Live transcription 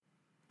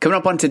Coming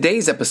up on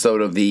today's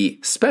episode of the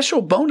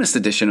special bonus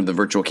edition of the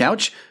Virtual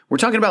Couch, we're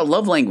talking about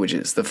love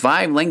languages, the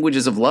 5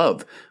 languages of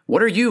love.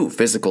 What are you?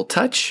 Physical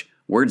touch,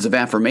 words of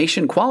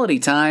affirmation, quality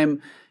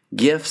time,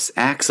 gifts,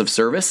 acts of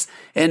service,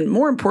 and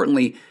more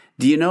importantly,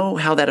 do you know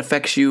how that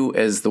affects you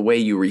as the way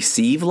you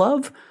receive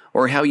love,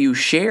 or how you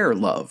share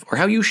love, or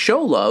how you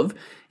show love,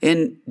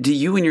 and do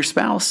you and your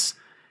spouse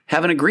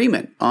have an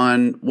agreement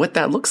on what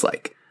that looks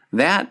like?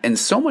 That and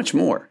so much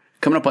more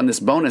coming up on this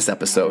bonus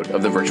episode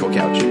of the Virtual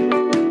Couch.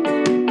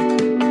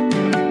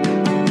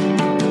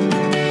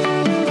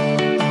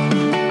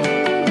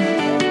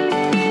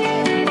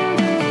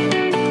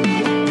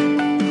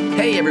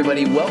 Hey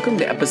everybody, welcome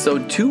to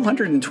episode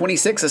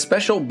 226, a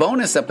special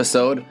bonus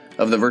episode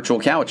of the Virtual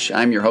Couch.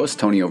 I'm your host,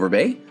 Tony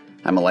Overbay.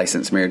 I'm a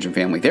licensed marriage and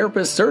family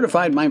therapist,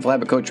 certified mindful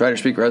habit coach, writer,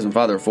 speaker, husband,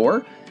 father of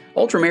 4,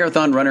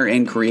 ultramarathon runner,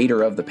 and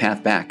creator of The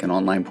Path Back, an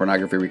online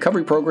pornography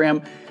recovery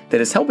program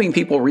that is helping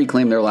people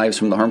reclaim their lives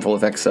from the harmful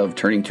effects of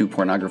turning to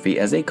pornography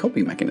as a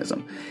coping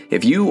mechanism.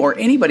 If you or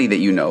anybody that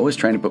you know is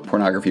trying to put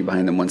pornography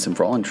behind them once and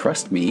for all, and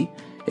trust me,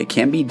 it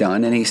can be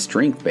done in a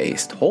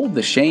strength-based, hold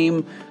the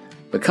shame,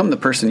 become the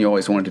person you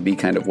always wanted to be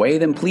kind of way,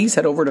 then please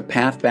head over to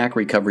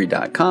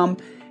pathbackrecovery.com,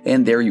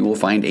 and there you will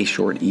find a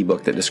short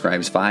ebook that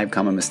describes 5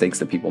 common mistakes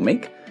that people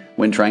make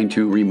when trying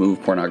to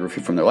remove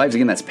pornography from their lives.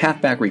 Again, that's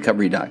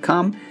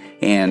pathbackrecovery.com,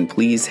 and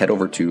please head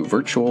over to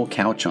Virtual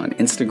Couch on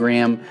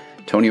Instagram,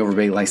 Tony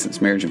Overbay, licensed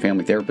marriage and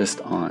family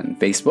therapist on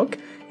Facebook,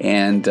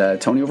 and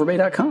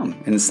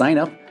TonyOverbay.com, and sign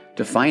up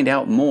to find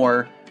out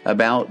more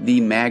about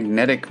the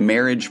Magnetic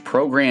Marriage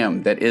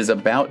Program that is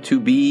about to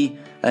be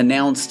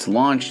announced,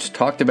 launched,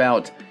 talked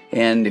about.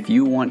 And if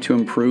you want to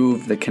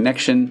improve the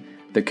connection,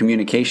 the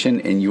communication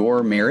in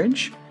your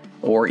marriage,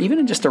 or even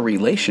in just a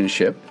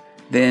relationship,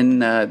 then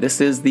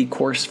this is the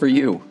course for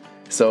you.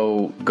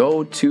 So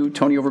go to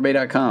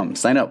TonyOverbay.com,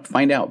 sign up,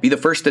 find out, be the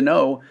first to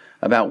know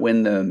about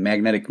when the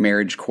Magnetic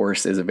Marriage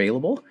course is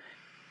available.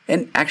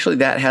 And actually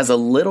that has a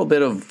little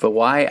bit of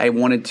why I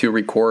wanted to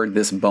record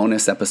this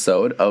bonus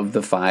episode of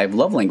the 5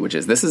 love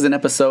languages. This is an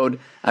episode,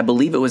 I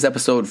believe it was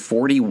episode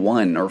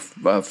 41 or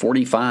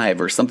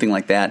 45 or something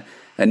like that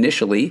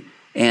initially.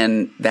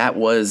 And that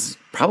was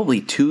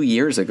probably 2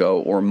 years ago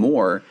or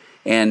more.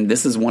 And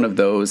this is one of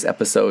those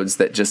episodes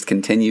that just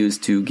continues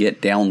to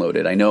get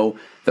downloaded. I know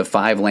the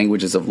 5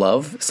 languages of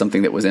love,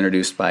 something that was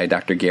introduced by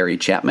Dr. Gary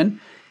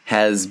Chapman,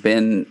 has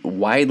been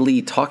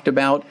widely talked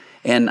about.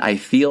 And I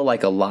feel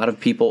like a lot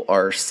of people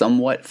are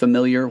somewhat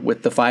familiar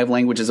with the 5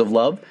 languages of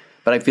love,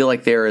 but I feel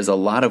like there is a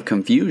lot of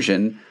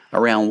confusion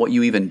around what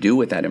you even do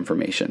with that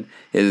information.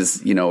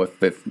 Is, you know,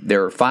 if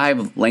there are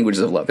 5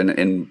 languages of love,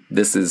 and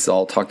this is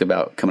all talked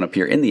about coming up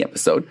here in the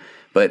episode,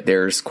 but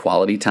there's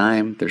quality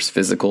time, there's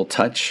physical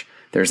touch,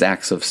 there's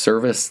acts of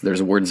service,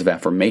 there's words of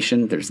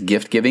affirmation, there's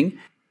gift giving.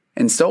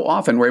 And so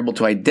often we're able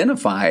to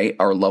identify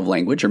our love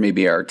language, or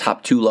maybe our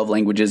top 2 love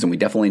languages, and we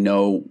definitely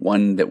know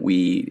one that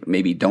we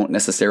maybe don't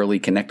necessarily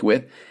connect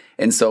with.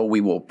 And so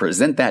we will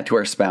present that to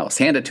our spouse,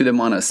 hand it to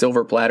them on a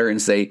silver platter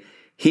and say,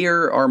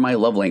 here are my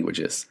love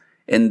languages.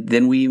 And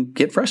then we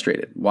get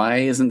frustrated.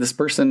 Why isn't this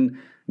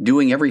person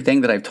doing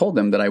everything that I've told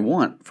them that I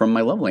want from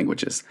my love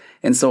languages?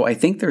 And so I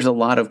think there's a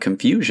lot of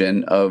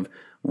confusion of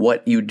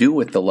what you do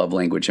with the love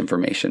language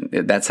information.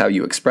 That's how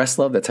you express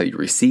love. That's how you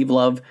receive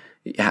love.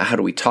 How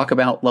do we talk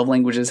about love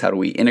languages? How do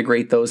we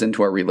integrate those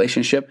into our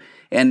relationship?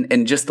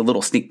 And just a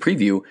little sneak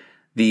preview,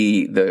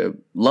 the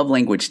love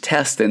language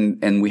test,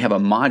 and we have a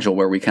module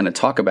where we kind of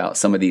talk about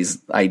some of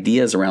these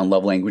ideas around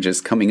love languages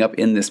coming up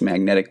in this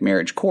Magnetic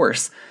Marriage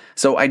course.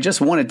 So I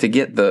just wanted to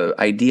get the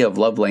idea of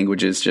love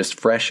languages just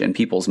fresh in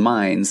people's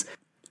minds.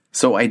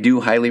 So I do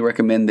highly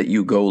recommend that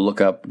you go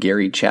look up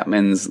Gary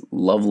Chapman's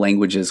Love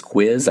Languages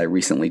quiz. I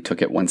recently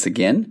took it once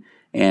again.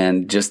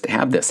 And just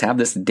have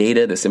this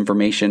data, this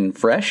information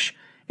fresh,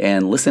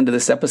 and listen to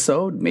this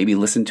episode, maybe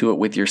listen to it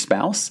with your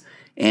spouse,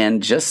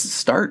 and just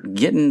start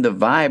getting the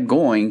vibe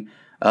going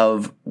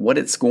of what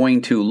it's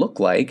going to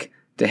look like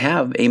to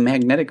have a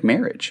magnetic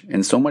marriage.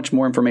 And so much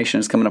more information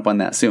is coming up on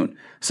that soon.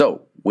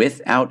 So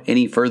without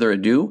any further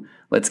ado,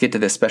 let's get to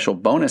this special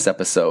bonus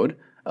episode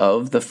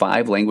of the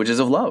 5 languages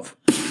of love.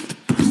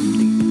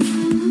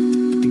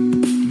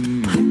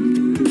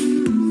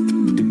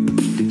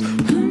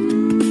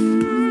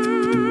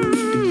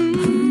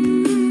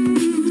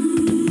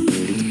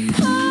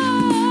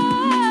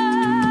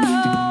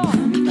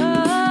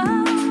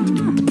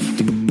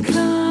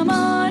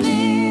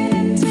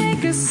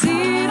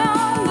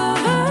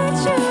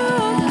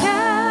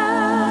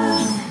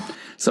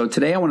 So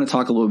today I want to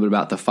talk a little bit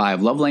about the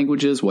 5 love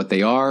languages, what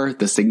they are,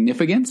 the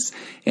significance,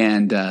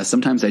 and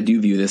sometimes I do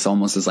view this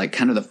almost as like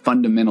kind of the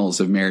fundamentals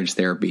of marriage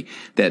therapy,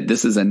 that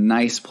this is a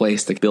nice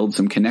place to build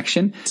some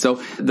connection. So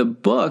the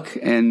book,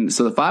 and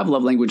so the 5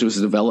 love languages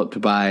was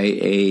developed by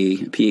a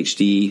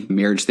PhD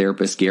marriage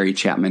therapist, Gary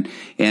Chapman,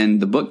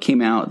 and the book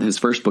came out, his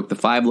first book, The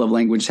 5 Love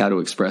Languages, How to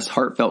Express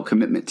Heartfelt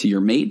Commitment to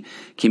Your Mate,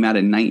 came out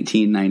in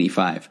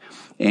 1995.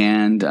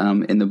 And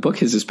the book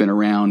has just been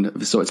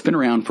around. So it's been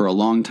around for a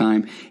long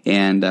time.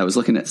 And I was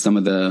looking at some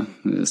of the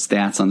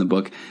stats on the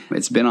book.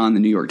 It's been on the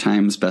New York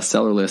Times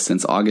bestseller list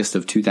since August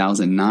of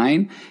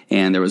 2009.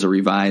 And there was a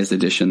revised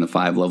edition, The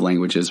 5 Love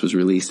Languages, was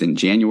released in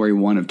January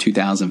 1 of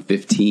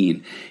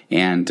 2015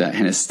 and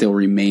has still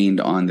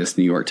remained on this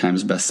New York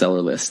Times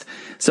bestseller list.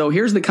 So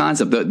here's the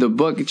concept. The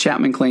book,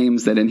 Chapman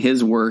claims that in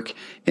his work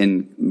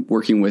in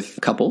working with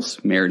couples,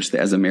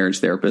 as a marriage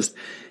therapist,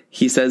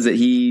 he says that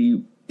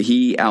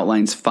he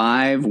outlines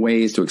 5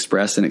 ways to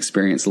express and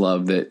experience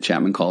love that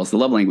Chapman calls the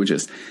love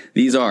languages.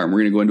 These are, and we're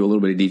going to go into a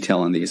little bit of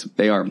detail on these.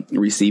 They are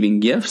receiving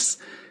gifts,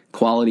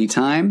 quality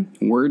time,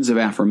 words of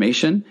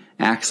affirmation,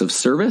 acts of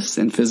service,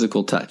 and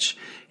physical touch.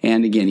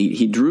 And again,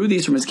 he drew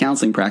these from his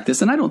counseling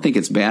practice, and I don't think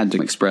it's bad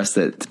to express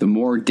that. The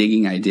more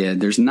digging I did,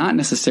 there's not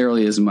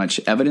necessarily as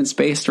much evidence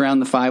based around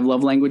the 5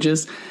 love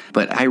languages,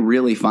 but I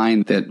really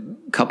find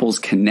that couples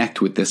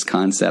connect with this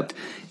concept.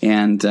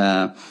 And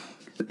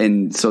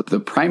so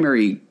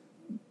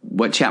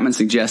what Chapman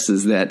suggests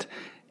is that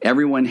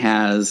everyone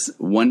has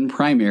one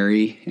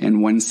primary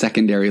and one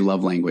secondary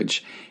love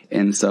language.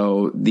 And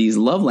so these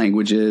love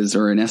languages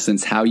are in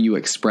essence how you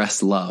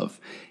express love.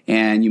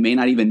 And you may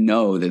not even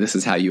know that this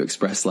is how you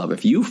express love.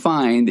 If you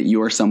find that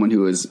you are someone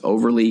who is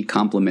overly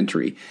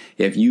complimentary,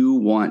 if you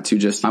want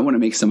to I want to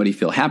make somebody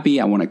feel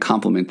happy, I want to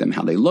compliment them,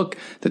 how they look,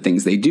 the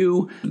things they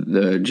do,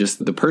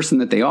 the person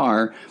that they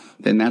are,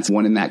 then that's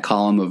one in that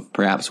column of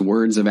perhaps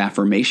words of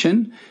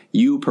affirmation.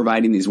 You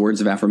providing these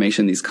words of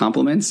affirmation, these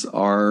compliments,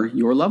 are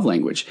your love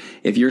language.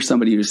 If you're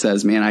somebody who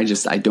says, man, I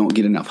don't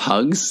get enough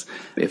hugs,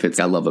 if it's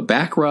I love a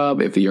back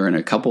rub, if you're in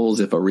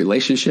a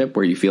relationship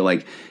where you feel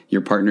like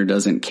your partner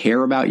doesn't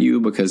care about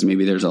you because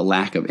maybe there's a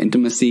lack of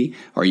intimacy,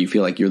 or you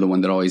feel like you're the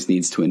one that always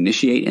needs to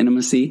initiate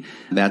intimacy,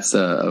 that's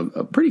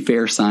a pretty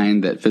fair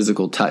sign that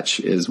physical touch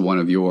is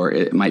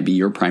it might be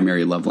your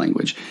primary love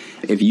language.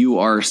 If you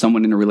are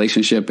someone in a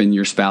relationship and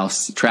your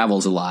spouse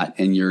travels a lot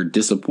and you're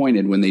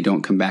disappointed when they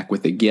don't come back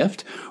with a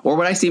gift, or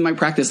what I see in my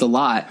practice a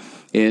lot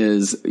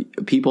is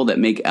people that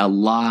make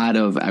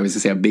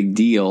a big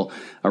deal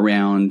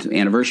around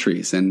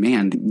anniversaries. And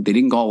man, they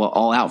didn't go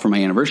all out for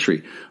my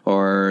anniversary,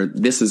 or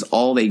this is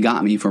all they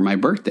got me for my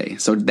birthday.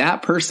 So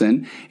that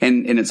person,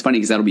 and it's funny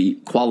because that'll be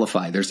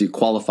qualified. There's the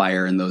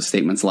qualifier in those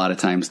statements a lot of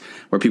times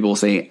where people will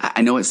say,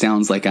 I know it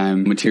sounds like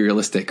I'm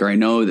materialistic, or I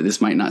know that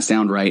this might not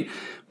sound right,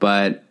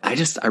 but I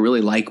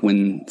really like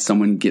when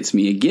someone gets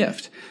me a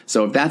gift.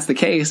 So if that's the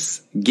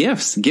case,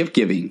 gift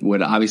giving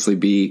would obviously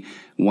be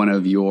one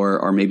of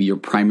maybe your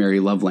primary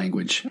love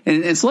language.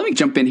 And so let me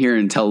jump in here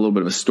and tell a little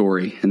bit of a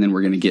story, and then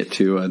we're going to get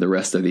to the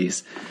rest of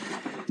these.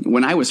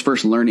 When I was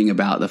first learning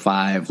about the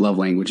 5 love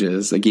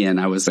languages, again,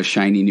 I was a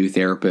shiny new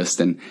therapist,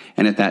 and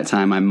at that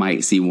time I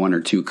might see 1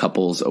 or 2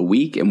 couples a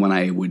week. And when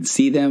I would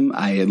see them,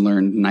 I had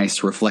learned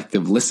nice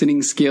reflective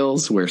listening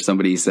skills where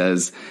somebody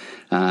says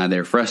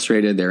they're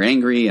frustrated, they're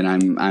angry, and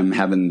I'm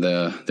having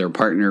their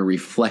partner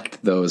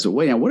reflect those.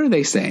 Wait, what are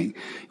they saying?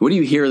 What do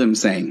you hear them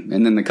saying?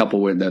 And then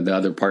the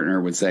other partner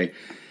would say,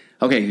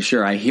 okay,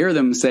 sure, I hear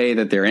them say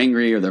that they're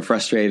angry or they're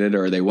frustrated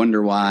or they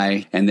wonder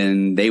why. And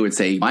then they would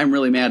say, I'm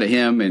really mad at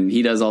him and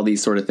he does all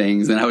these sort of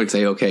things. And I would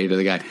say, okay, to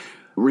the guy,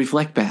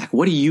 reflect back.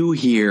 What do you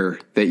hear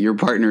that your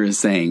partner is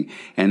saying?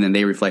 And then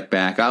they reflect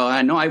back. Oh,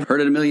 I know, I've heard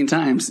it a million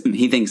times.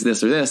 He thinks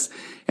this or this.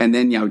 And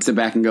then I would sit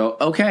back and go,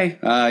 okay,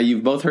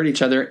 you've both heard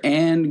each other,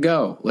 and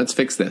go. Let's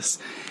fix this.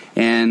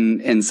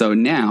 And so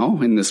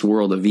now in this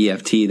world of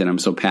EFT that I'm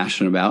so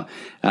passionate about,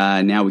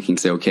 now we can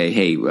say, okay,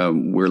 hey,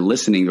 we're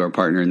listening to our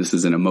partner, and this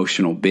is an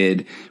emotional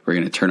bid. We're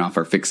going to turn off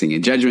our fixing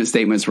and judgment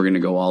statements. We're going to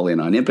go all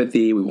in on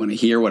empathy. We want to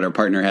hear what our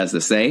partner has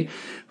to say.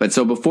 But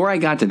so before I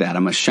got to that,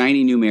 I'm a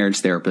shiny new marriage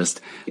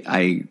therapist.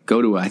 I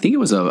go to, I think it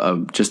was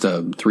just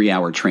a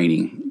 3-hour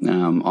training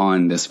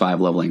on this 5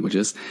 love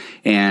languages.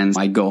 And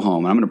I go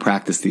home and I'm going to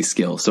practice these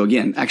skills. So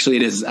again, actually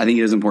I think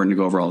it is important to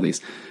go over all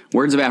these.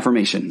 Words of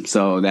affirmation.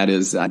 So that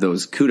is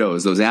those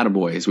kudos, those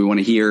attaboys. We want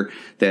to hear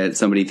that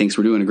somebody thinks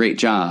we're doing a great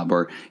job,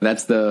 or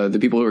that's the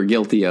people who are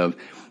guilty of.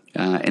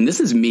 And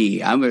this is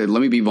me. Let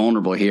me be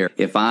vulnerable here.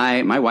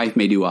 My wife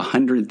may do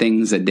 100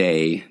 things a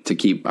day to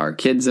keep our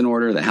kids in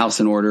order, the house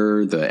in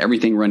order,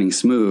 everything running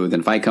smooth.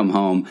 And if I come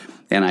home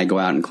and I go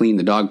out and clean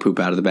the dog poop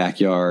out of the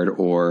backyard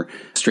or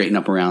straighten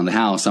up around the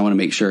house, I want to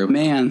make sure,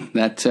 man,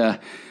 that,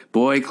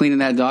 boy, cleaning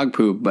that dog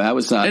poop, I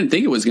didn't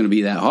think it was going to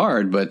be that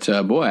hard, but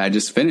boy, I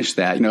just finished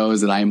that.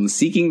 Knows that I'm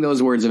seeking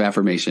those words of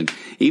affirmation.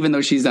 Even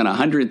though she's done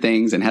 100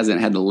 things and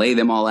hasn't had to lay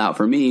them all out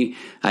for me,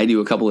 I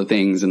do a couple of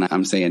things and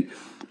I'm saying,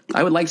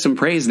 I would like some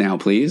praise now,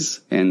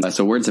 please. And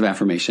so words of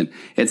affirmation.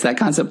 It's that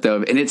concept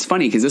of, and it's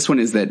funny because this one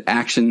is that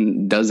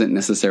action doesn't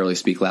necessarily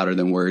speak louder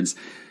than words.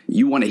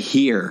 You want to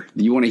hear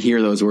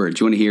those words.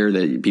 You want to hear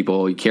that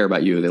people care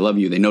about you. They love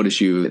you. They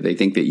notice you. They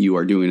think that you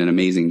are doing an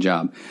amazing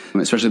job.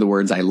 Especially the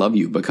words I love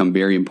you become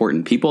very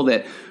important. People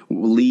that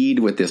lead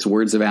with this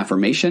words of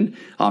affirmation,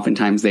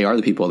 oftentimes they are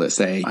the people that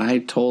say, I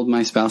told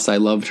my spouse I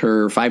loved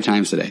her 5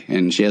 times today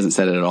and she hasn't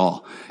said it at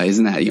all.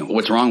 Isn't that,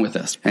 what's wrong with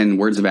us? And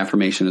words of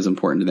affirmation is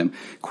important to them.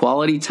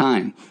 Quality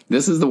time.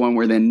 This is the one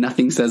where then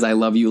nothing says I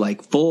love you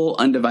like full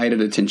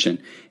undivided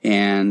attention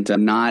and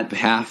not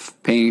half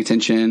paying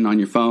attention on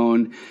your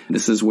phone.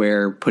 This is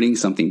where putting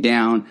something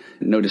down,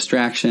 no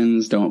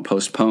distractions, don't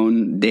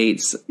postpone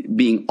dates,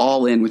 being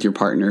all in with your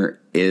partner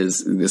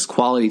is this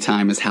quality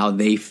time is how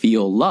they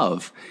feel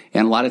love.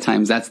 And a lot of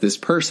times that's this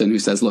person who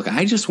says, look,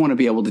 I just want to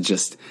be able to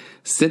just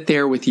sit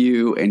there with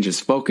you and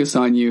just focus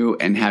on you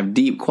and have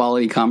deep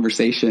quality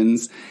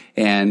conversations.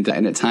 And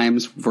at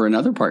times for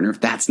another partner,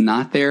 if that's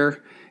not their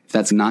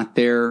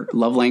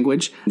love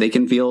language, they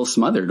can feel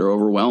smothered or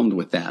overwhelmed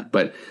with that.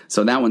 But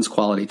so that one's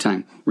quality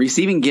time.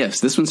 Receiving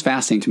gifts. This one's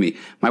fascinating to me.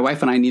 My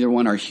wife and I, neither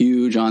one are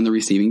huge on the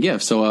receiving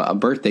gifts. So a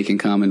birthday can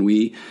come and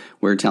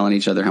we're telling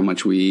each other how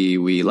much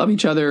we love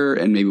each other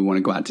and maybe want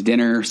to go out to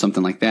dinner or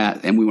something like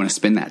that. And we want to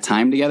spend that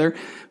time together.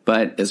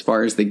 But as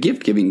far as the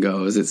gift giving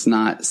goes, it's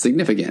not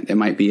significant. It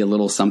might be a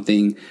little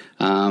something.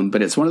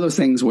 But it's one of those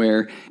things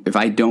where if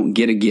I don't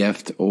get a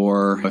gift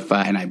or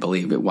and I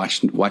believe it,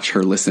 watch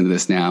her listen to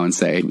this now and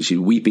say she's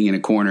weeping in a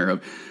corner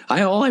of,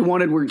 all I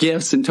wanted were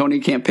gifts and Tony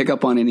can't pick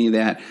up on any of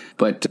that.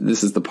 But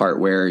this is the part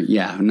where,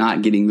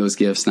 not getting those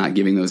gifts, not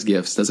giving those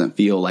gifts doesn't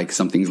feel like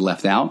something's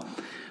left out.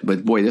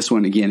 But boy, this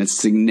one, again, it's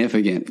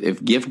significant.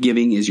 If gift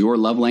giving is your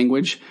love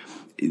language,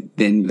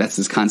 then that's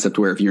this concept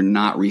where if you're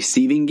not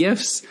receiving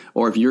gifts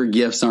or if your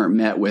gifts aren't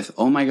met with,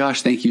 oh my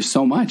gosh, thank you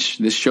so much,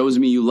 this shows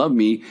me you love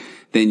me,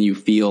 then you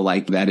feel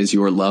like that is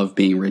your love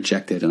being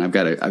rejected. And I've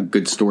got a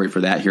good story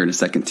for that here in a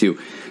second too.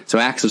 So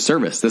acts of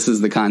service. This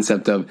is the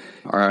concept of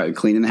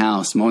cleaning the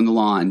house, mowing the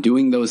lawn,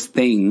 doing those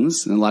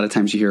things. And a lot of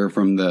times you hear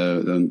from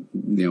the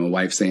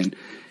wife saying,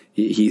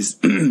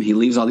 he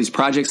leaves all these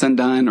projects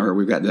undone, or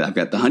I've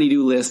got the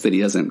honey-do list that he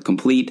doesn't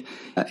complete.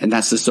 And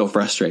that's just so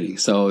frustrating.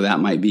 So that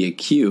might be a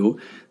cue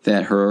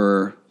that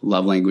her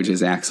love language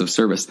is acts of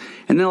service.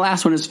 And then the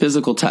last one is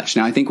physical touch.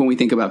 Now, I think when we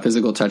think about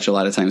physical touch, a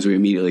lot of times we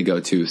immediately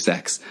go to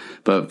sex,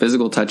 but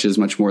physical touch is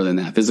much more than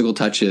that. Physical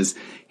touch is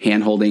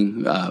hand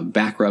holding,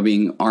 back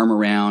rubbing, arm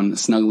around,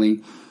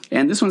 snuggling.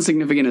 And this one's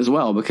significant as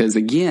well, because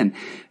again,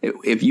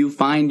 if you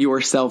find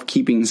yourself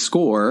keeping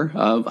score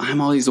of,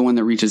 I'm always the one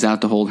that reaches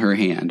out to hold her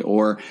hand,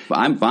 or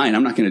I'm fine,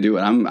 I'm not going to do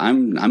it. I'm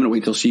going to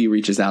wait till she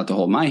reaches out to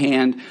hold my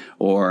hand,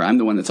 or I'm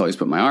the one that's always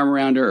put my arm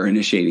around her, or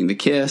initiating the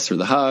kiss or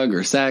the hug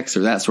or sex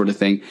or that sort of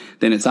thing,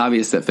 then it's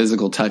obvious that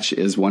physical touch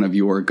is one of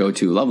your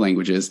go-to love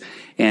languages.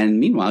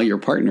 And meanwhile, your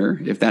partner,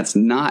 if that's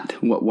not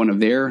what one of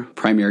their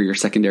primary or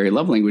secondary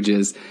love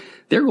languages,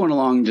 they're going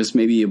along just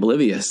maybe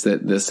oblivious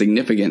that the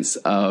significance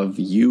of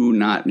you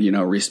not,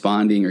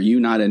 responding or you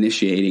not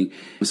initiating.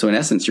 So in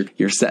essence,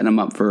 you're setting them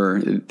up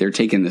they're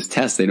taking this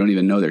test they don't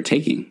even know they're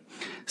taking.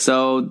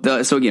 So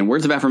again,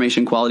 words of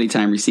affirmation, quality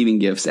time, receiving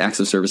gifts, acts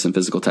of service, and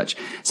physical touch.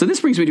 So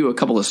this brings me to a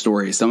couple of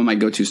stories, some of my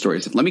go-to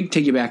stories. Let me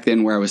take you back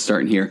then where I was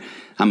starting here.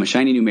 I'm a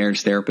shiny new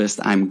marriage therapist.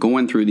 I'm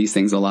going through these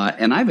things a lot,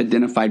 and I've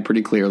identified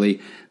pretty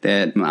clearly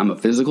that I'm a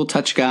physical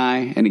touch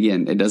guy. And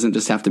again, it doesn't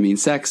just have to mean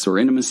sex or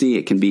intimacy.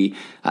 It can be,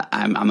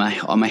 I'm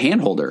a hand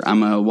holder.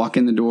 I'm a walk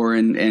in the door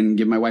and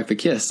give my wife a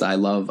kiss. I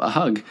love a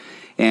hug.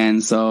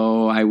 And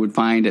so I would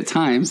find at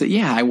times that,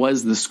 I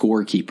was the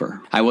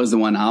scorekeeper. I was the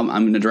one, I'm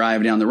going to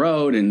drive down the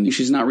road and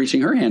she's not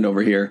reaching her hand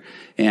over here.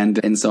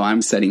 And so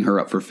I'm setting her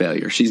up for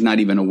failure. She's not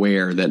even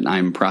aware that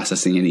I'm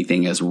processing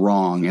anything as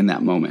wrong in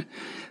that moment.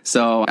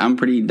 So I'm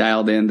pretty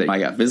dialed in that I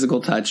got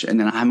physical touch, and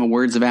then I'm a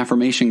words of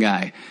affirmation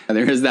guy.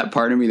 There is that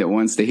part of me that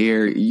wants to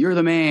hear, you're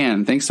the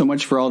man. Thanks so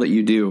much for all that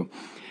you do.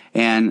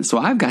 And so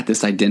I've got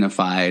this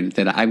identified,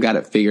 that I've got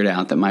it figured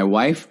out, that my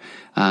wife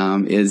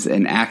is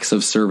an acts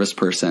of service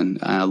person.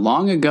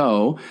 Long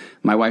ago,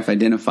 my wife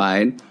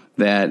identified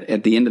that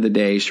at the end of the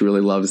day, she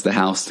really loves the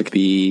house to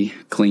be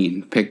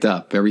clean, picked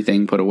up,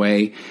 everything put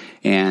away.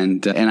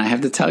 And I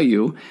have to tell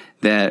you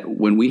that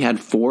when we had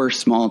 4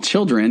 small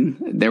children,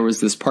 there was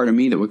this part of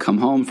me that would come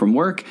home from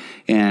work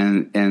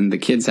and the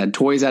kids had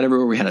toys out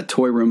everywhere. We had a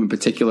toy room in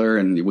particular,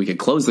 and we could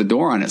close the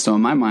door on it. So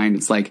in my mind,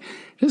 it's like,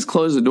 just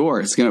close the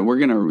door. We're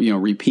going to,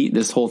 repeat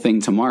this whole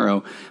thing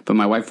tomorrow. But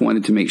my wife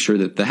wanted to make sure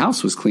that the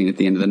house was clean at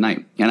the end of the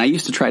night. And I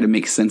used to try to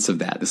make sense of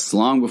that. This is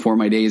long before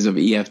my days of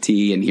EFT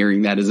and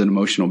hearing that as an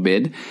emotional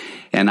bid.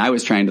 And I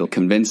was trying to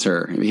convince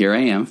her, here I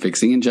am,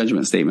 fixing in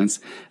judgment statements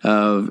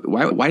of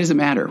why does it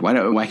matter?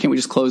 Why can't we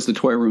just close the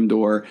toy room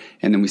door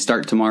and then we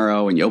start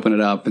tomorrow and you open it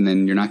up and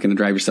then you're not going to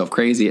drive yourself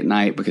crazy at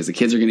night because the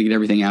kids are going to get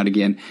everything out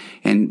again.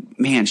 And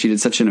man, she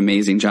did such an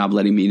amazing job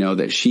letting me know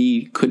that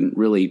she couldn't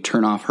really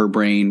turn off her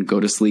brain,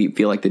 go to sleep,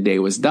 feel like the day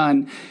was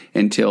done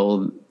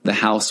until the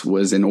house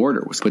was in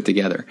order, was put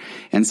together.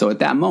 And so at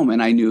that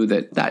moment, I knew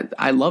that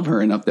I love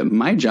her enough that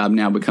my job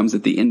now becomes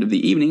at the end of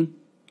the evening,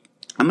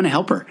 I'm going to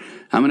help her.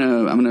 I'm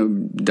going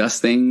to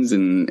dust things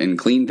and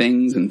clean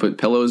things and put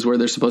pillows where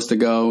they're supposed to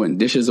go and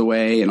dishes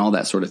away and all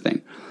that sort of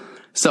thing.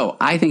 So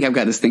I think I've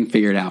got this thing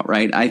figured out,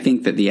 right? I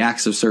think that the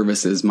acts of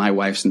service is my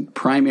wife's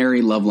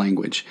primary love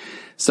language.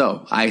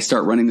 So I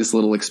start running this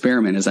little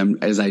experiment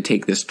as I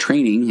take this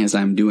training, as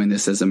I'm doing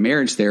this as a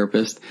marriage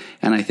therapist.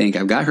 And I think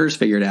I've got hers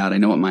figured out. I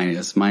know what mine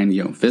is.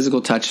 Mine,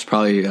 physical touch is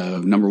probably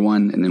number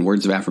one, and then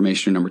words of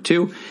affirmation are number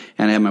two.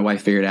 And I have my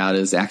wife figured out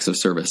as acts of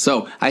service.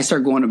 So I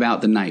start going about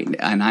the night,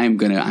 and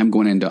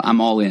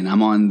I'm all in.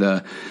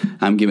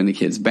 I'm giving the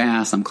kids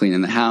baths. I'm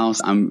cleaning the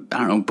house.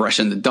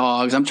 Brushing the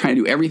dogs. I'm trying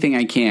to do everything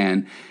I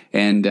can.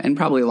 And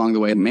probably along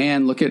the way,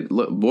 man, look,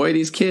 boy,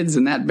 these kids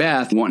in that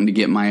bath wanting to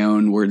get my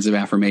own words of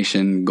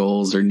affirmation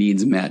goals or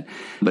needs met.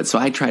 But so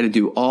I try to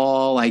do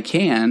all I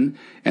can.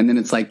 And then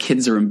it's like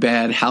kids are in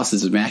bed, house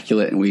is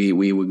immaculate. And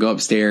we would go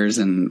upstairs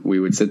and we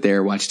would sit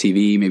there, watch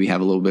TV, maybe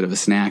have a little bit of a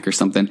snack or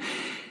something.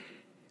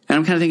 And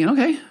I'm kind of thinking,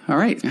 okay, all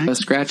right, I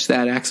scratch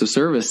that acts of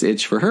service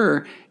itch for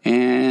her.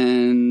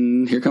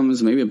 And here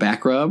comes maybe a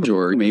back rub,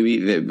 or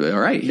maybe, all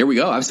right, here we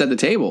go. I've set the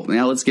table.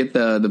 Now let's get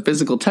the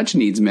physical touch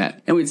needs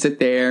met. And we'd sit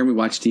there and we'd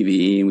watch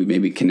TV and we'd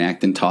maybe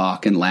connect and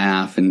talk and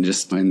laugh and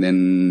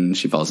then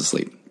she falls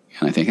asleep.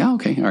 And I think, oh,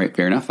 okay, all right,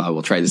 fair enough. I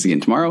will try this again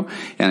tomorrow.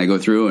 And I go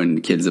through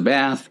and kids a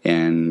bath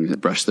and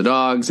brush the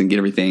dogs and get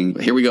everything.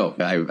 Here we go.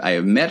 I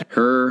have met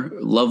her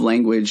love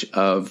language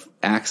of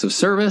acts of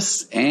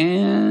service,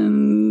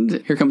 and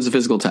here comes the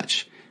physical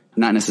touch.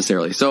 Not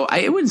necessarily. So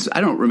I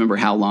don't remember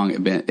how long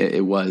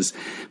it was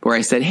where I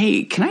said,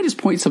 hey, can I just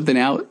point something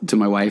out to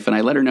my wife? And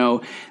I let her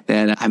know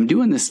that I'm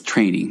doing this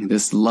training,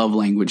 this love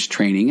language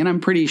training, and I'm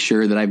pretty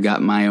sure that I've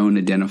got my own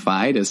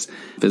identified as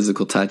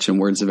physical touch and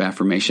words of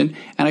affirmation.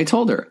 And I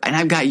told her, and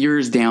I've got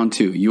yours down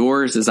too.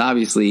 Yours is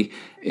obviously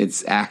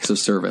it's acts of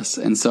service.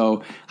 And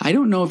so I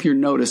don't know if you're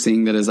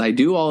noticing that as I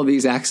do all of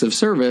these acts of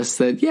service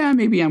that, yeah,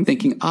 maybe I'm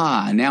thinking,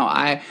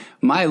 now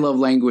my love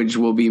language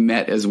will be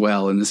met as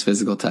well in this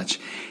physical touch.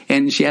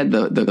 And she had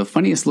the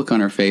funniest look on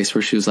her face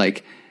where she was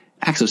like,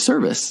 acts of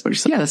service. But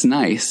she's like, yeah, that's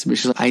nice. But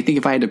she's like, I think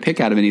if I had to pick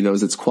out of any of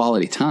those, it's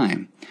quality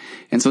time.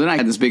 And so then I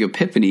had this big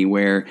epiphany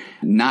where,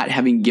 not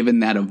having given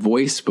that a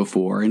voice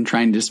before and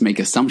trying to just make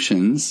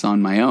assumptions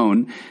on my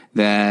own,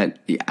 that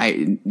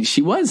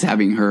she was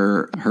having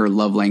her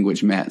love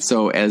language met.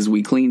 So as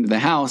we cleaned the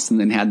house and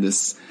then had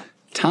this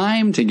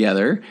time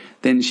together,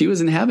 then she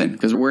was in heaven,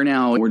 because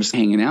we're just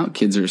hanging out.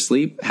 Kids are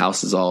asleep.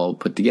 House is all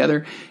put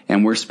together,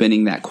 and we're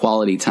spending that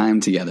quality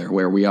time together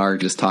where we are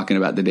just talking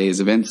about the day's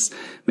events.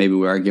 Maybe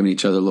we are giving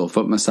each other a little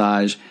foot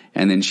massage,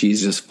 and then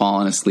she's just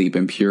falling asleep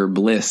in pure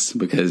bliss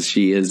because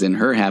she is in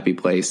her happy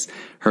place.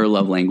 Her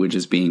love language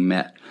is being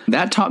met.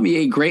 That taught me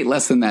a great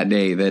lesson that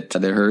day, that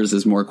hers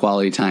is more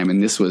quality time.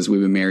 And we've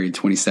been married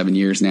 27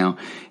 years now,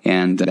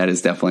 and that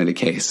is definitely the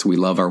case. We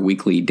love our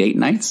weekly date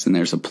nights, and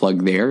there's a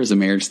plug there as a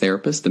marriage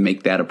therapist to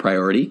make that a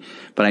priority.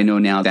 But I know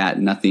now that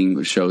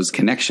nothing shows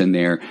connection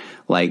there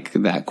like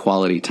that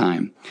quality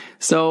time.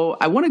 So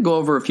I want to go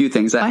over a few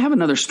things. I have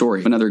another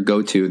story, another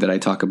go-to that I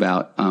talk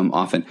about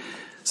often.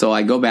 So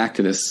I go back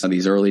to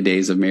these early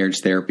days of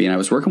marriage therapy, and I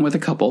was working with a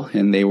couple,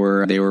 and they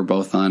were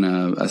both on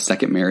a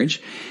second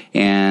marriage,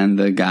 and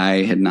the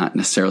guy had not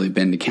necessarily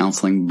been to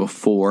counseling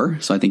before,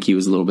 so I think he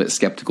was a little bit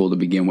skeptical to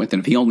begin with.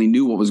 And if he only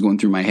knew what was going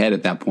through my head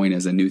at that point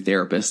as a new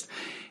therapist.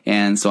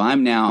 And so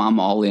I'm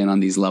all in on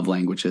these love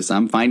languages.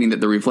 I'm finding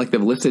that the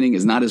reflective listening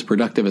is not as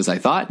productive as I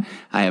thought.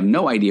 I have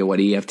no idea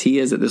what EFT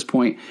is at this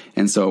point.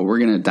 And so we're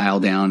going to dial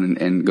down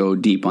and go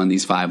deep on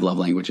these 5 love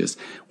languages.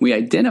 We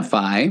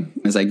identify,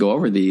 as I go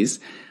over these,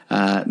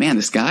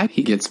 this guy,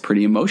 he gets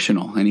pretty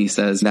emotional, and he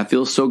says that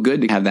feels so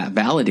good to have that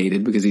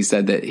validated, because he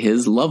said that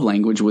his love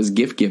language was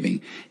gift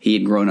giving. He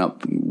had grown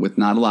up with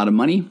not a lot of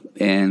money,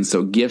 and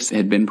so gifts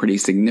had been pretty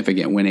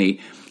significant.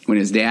 When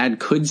his dad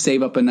could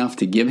save up enough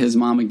to give his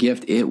mom a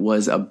gift, it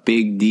was a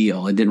big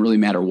deal. It didn't really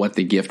matter what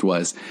the gift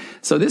was.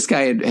 So this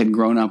guy had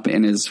grown up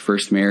in his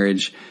first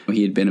marriage.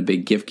 He had been a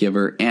big gift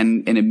giver,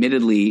 and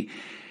admittedly,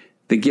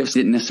 the gifts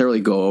didn't necessarily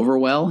go over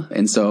well.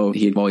 And so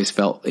he had always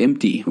felt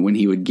empty when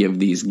he would give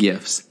these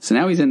gifts. So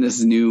now he's in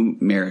this new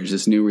marriage,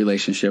 this new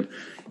relationship,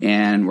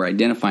 and we're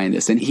identifying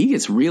this. And he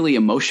gets really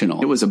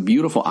emotional. It was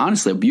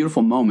honestly a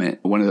beautiful moment.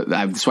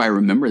 That's why I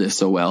remember this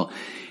so well.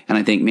 And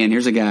I think, man,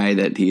 here's a guy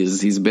that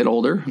he's a bit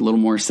older, a little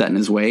more set in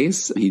his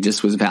ways. He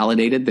just was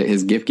validated that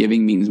his gift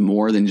giving means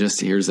more than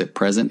just here's a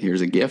present,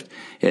 here's a gift.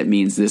 It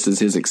means this is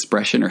his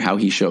expression or how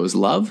he shows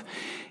love.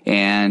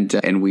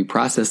 And we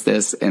process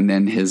this, and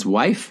then his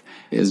wife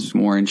is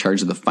more in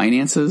charge of the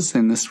finances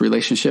in this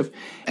relationship.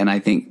 And I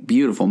think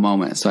beautiful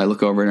moment. So I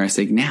look over and I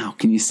say, now,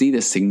 can you see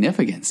the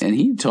significance? And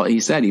he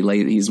said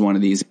he's one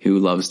of these who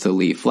loves to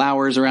leave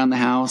flowers around the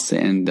house,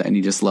 and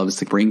he just loves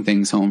to bring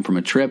things home from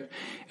a trip.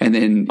 And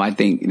then I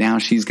think now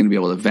she's going to be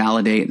able to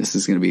validate. This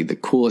is going to be the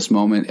coolest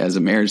moment as a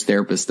marriage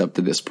therapist up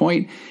to this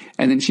point.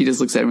 And then she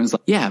just looks at him and is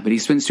like, yeah, but he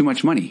spends too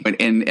much money.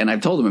 And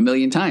I've told him a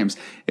million times,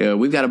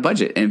 we've got a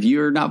budget. And if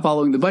you're not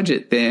following the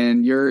budget,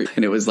 then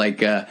and it was like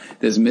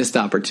this missed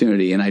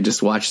opportunity. And I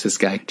just watched this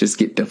guy just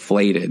get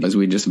deflated as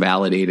we just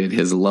validated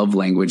his love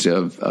language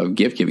of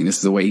gift giving. This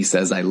is the way he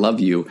says, I love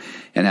you.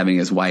 And having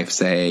his wife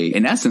say,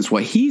 in essence,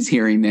 what he's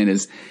hearing then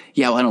is,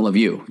 yeah, well, I don't love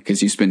you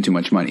because you spend too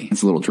much money.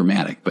 It's a little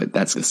dramatic, but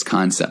that's this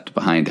concept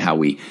behind how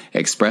we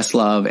express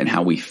love and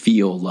how we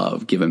feel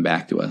love given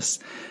back to us.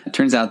 It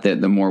turns out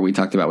that the more we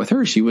talked about with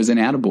her, she was an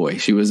attaboy.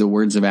 She was a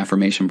words of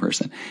affirmation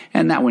person.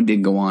 And that one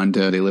did go on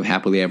to they live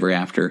happily ever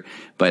after.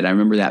 But I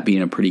remember that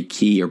being a pretty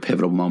key or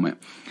pivotal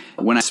moment.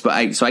 When so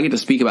I get to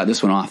speak about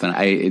this one often.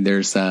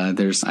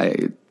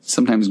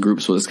 Sometimes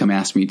groups will just come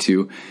ask me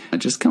to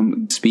just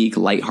come speak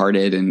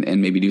lighthearted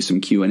and maybe do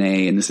some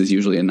Q&A. And this is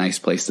usually a nice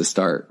place to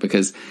start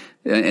because,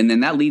 and then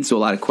that leads to a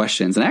lot of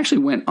questions. And I actually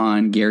went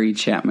on Gary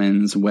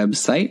Chapman's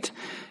website,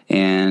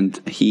 and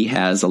he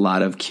has a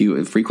lot of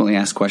frequently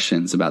asked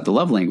questions about the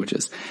love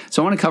languages.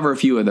 So I want to cover a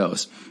few of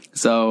those.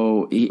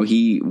 So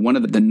one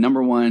of the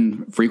number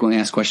one frequently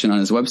asked question on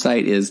his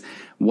website is,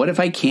 what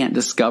if I can't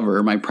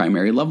discover my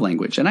primary love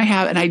language? And I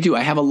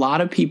have a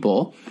lot of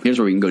people, here's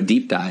where we can go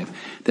deep dive,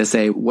 that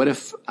say, what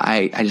if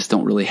I just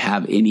don't really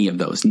have any of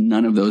those?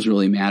 None of those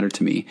really matter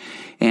to me.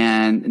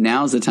 And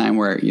now's the time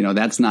where,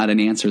 that's not an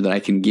answer that I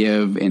can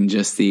give in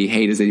just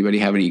hey, does anybody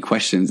have any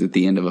questions at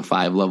the end of a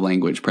 5 love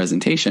language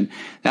presentation?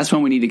 That's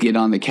when we need to get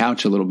on the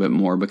couch a little bit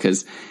more,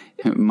 because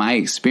my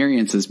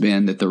experience has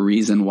been that the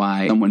reason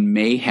why someone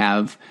may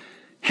have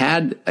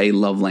had a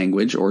love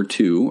language or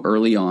two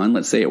early on,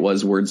 let's say it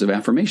was words of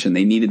affirmation,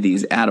 they needed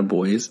these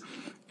attaboys.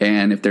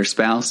 And if their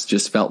spouse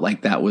just felt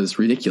like that was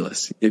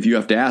ridiculous, if you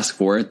have to ask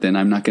for it, then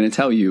I'm not going to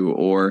tell you.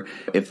 Or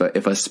if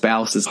a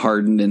spouse is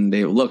hardened and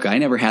they look, I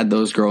never had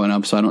those growing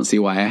up, so I don't see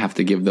why I have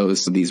to give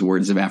these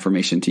words of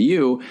affirmation to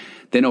you.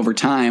 Then over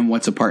time,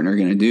 what's a partner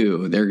going to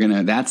do?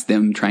 That's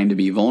them trying to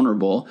be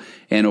vulnerable.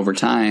 And over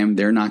time,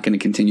 they're not going to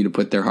continue to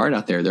put their heart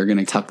out there. They're going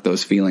to tuck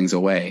those feelings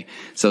away.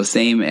 So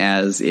same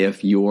as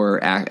if your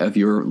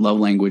love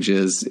language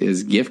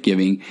is gift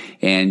giving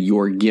and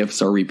your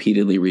gifts are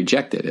repeatedly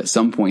rejected, at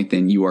some point,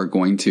 then you are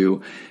going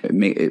to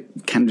make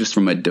it kind of just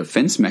from a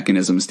defense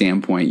mechanism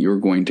standpoint, you're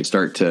going to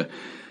start to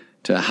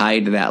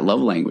hide that love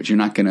language. You're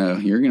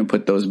going to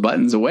put those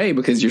buttons away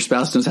because your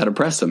spouse knows how to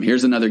press them.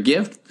 Here's another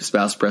gift.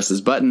 Spouse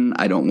presses button.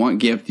 I don't want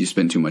gift. You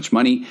spend too much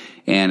money.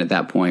 And at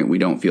that point, we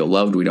don't feel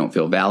loved. We don't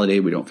feel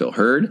validated. We don't feel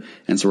heard.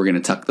 And so we're going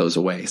to tuck those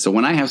away. So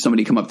when I have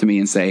somebody come up to me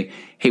and say,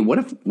 hey, what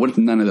if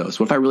none of those?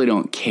 What if I really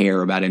don't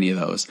care about any of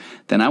those?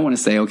 Then I want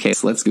to say, okay,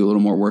 so let's do a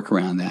little more work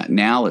around that.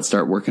 Now let's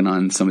start working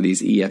on some of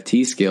these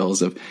EFT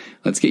skills of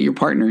let's get your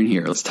partner in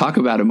here. Let's talk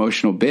about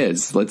emotional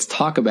bids. Let's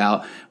talk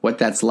about what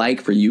that's like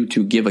for you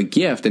to give a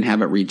gift and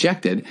have it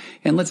rejected.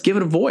 And let's give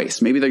it a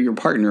voice. Maybe they're your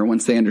partner.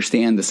 Once they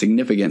understand the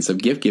significance of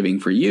gift giving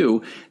for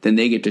you, then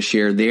they get to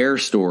share their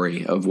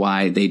story of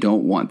why they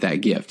don't want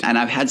that gift. And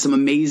I've had some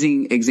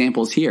amazing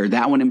examples here.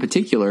 That one in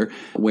particular,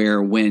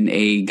 where when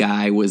a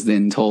guy was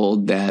then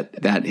told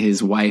that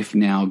his wife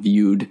now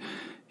viewed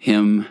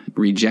him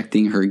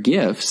rejecting her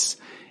gifts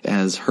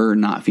as her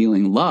not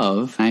feeling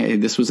love.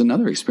 This was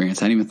another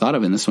experience I hadn't even thought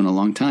of in this one in a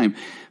long time.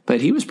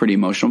 But he was pretty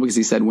emotional because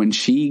he said, when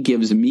she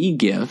gives me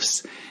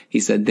gifts, he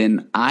said,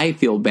 then I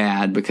feel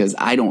bad because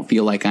I don't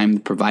feel like I'm the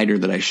provider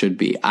that I should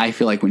be. I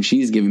feel like when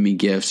she's giving me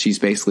gifts, she's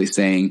basically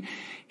saying,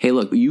 hey,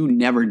 look, you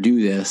never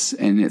do this.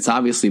 And it's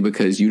obviously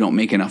because you don't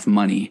make enough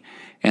money.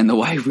 And the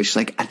wife was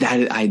like,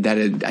 I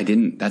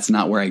didn't, that's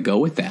not where I go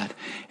with that.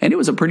 And it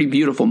was a pretty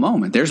beautiful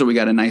moment. There's where we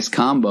got a nice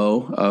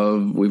combo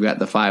of, we've got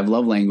the 5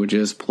 love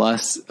languages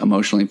plus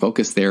emotionally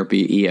focused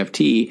therapy,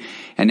 EFT.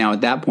 And now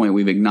at that point,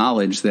 we've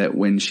acknowledged that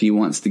when she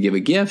wants to give a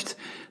gift,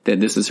 that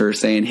this is her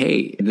saying,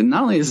 hey,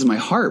 not only this is my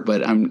heart,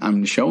 but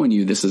I'm showing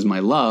you this is my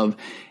love.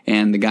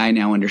 And the guy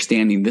now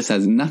understanding this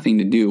has nothing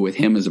to do with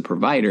him as a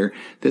provider.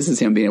 This is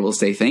him being able to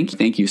say,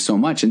 thank you so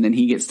much. And then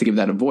he gets to give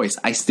that a voice.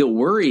 I still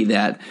worry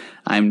that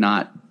I'm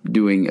not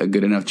doing a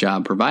good enough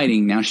job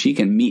providing. Now she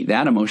can meet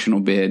that emotional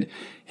bid.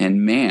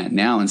 And man,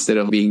 now instead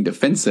of being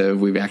defensive,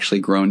 we've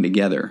actually grown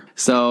together.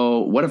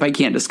 So what if I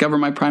can't discover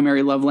my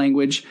primary love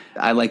language?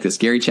 I like this.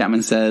 Gary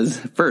Chapman says,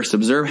 first,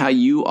 observe how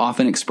you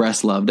often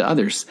express love to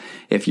others.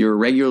 If you're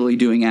regularly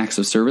doing acts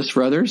of service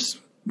for others,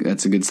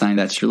 that's a good sign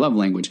that's your love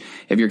language.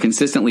 If you're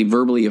consistently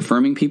verbally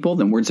affirming people,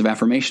 then words of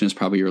affirmation is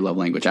probably your love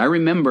language. I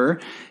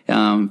remember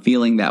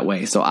feeling that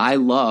way. So I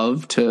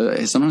love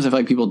to, sometimes I feel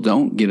like people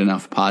don't get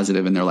enough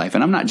positive in their life.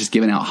 And I'm not just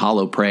giving out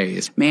hollow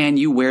praise. Man,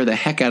 you wear the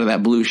heck out of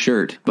that blue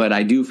shirt. But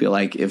I do feel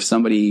like if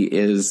somebody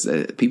is,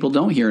 people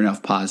don't hear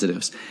enough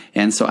positives.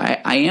 And so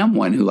I am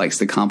one who likes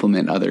to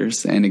compliment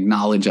others and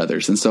acknowledge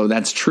others. And so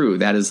that's true.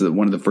 That is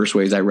one of the first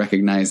ways I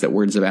recognize that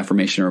words of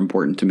affirmation are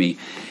important to me.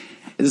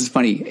 This is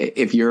funny.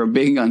 If you're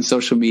big on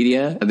social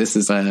media, this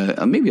is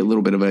maybe a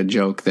little bit of a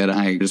joke that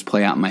I just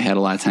play out in my head a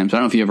lot of times. I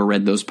don't know if you ever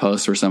read those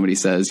posts where somebody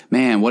says,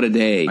 man, what a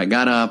day. I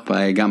got up,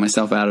 I got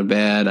myself out of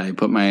bed, I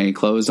put my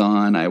clothes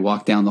on, I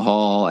walked down the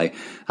hall,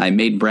 I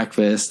made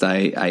breakfast,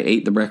 I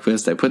ate the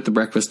breakfast, I put the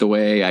breakfast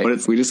away.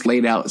 We just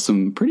laid out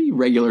some pretty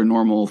regular,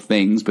 normal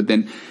things, but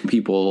then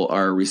people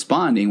are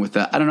responding with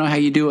I don't know how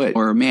you do it,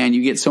 or man,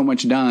 you get so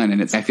much done.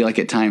 And I feel like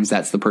at times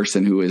that's the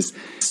person who is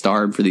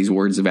starved for these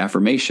words of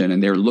affirmation,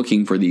 and they're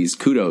looking for these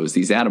kudos,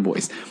 these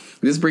attaboys.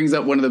 This brings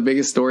up one of the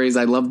biggest stories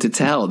I love to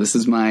tell. This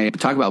is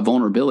talk about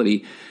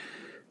vulnerability.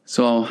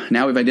 So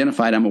now we've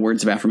identified I'm a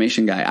words of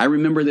affirmation guy. I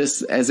remember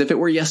this as if it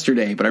were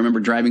yesterday, but I remember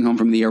driving home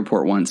from the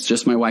airport once.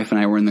 Just my wife and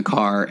I were in the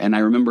car. And I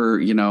remember,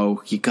 you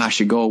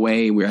go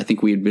away. I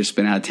think we had just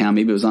been out of town.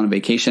 Maybe it was on a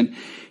vacation.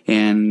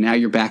 And now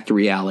you're back to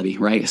reality,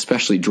 right?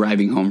 Especially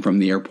driving home from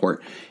the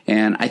airport.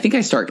 And I think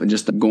I start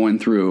just going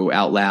through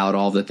out loud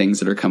all the things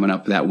that are coming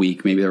up that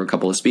week. Maybe there were a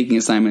couple of speaking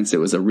assignments. It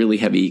was a really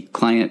heavy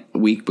client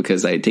week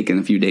because I had taken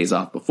a few days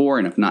off before.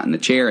 And if not in the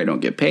chair, I don't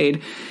get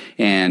paid.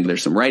 And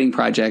there's some writing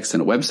projects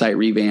and a website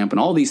revamp and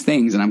all these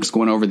things. And I'm just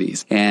going over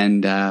these.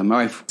 And my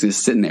wife is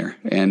sitting there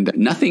and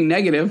nothing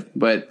negative,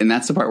 and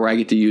that's the part where I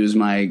get to use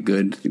my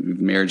good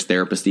marriage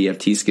therapist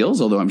EFT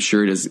skills. Although I'm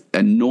sure it is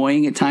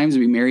annoying at times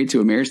to be married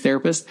to a marriage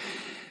therapist,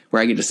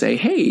 where I get to say,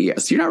 hey,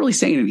 so you're not really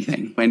saying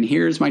anything. And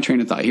here's my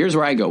train of thought. Here's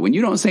where I go. When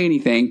you don't say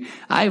anything,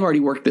 I've already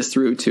worked this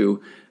through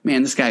to,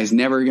 man, this guy's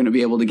never going to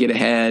be able to get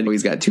ahead.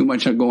 He's got too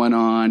much going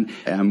on.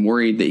 I'm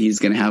worried that he's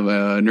going to have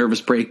a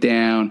nervous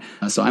breakdown.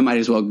 So I might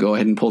as well go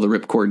ahead and pull the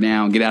ripcord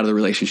now and get out of the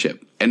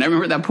relationship. And I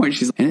remember at that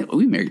point, we've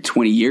been married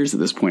 20 years at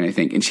this point, I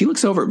think. And she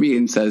looks over at me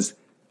and says,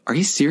 are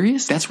you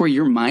serious? That's where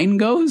your mind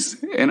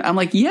goes? And I'm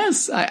like,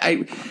 yes.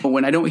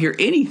 When I don't hear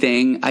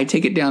anything, I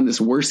take it down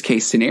this worst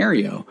case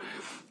scenario.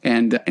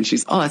 And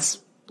she's,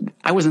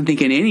 I wasn't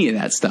thinking any of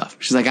that stuff.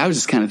 She's like, I was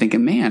just kind of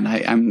thinking, man,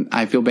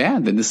 I feel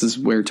bad that this is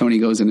where Tony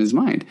goes in his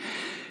mind.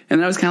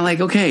 And I was kind of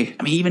like, okay,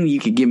 even you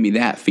could give me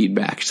that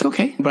feedback. She's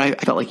okay. But I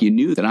felt like you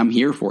knew that I'm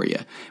here for you.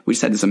 We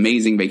just had this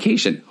amazing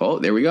vacation. Oh,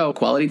 there we go.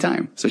 Quality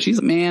time. So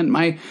she's, man,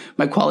 my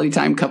quality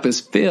time cup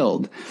is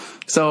filled.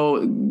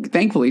 So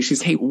thankfully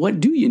she's, hey, what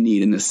do you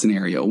need in this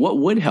scenario? What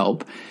would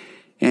help?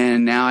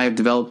 And now I've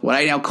developed what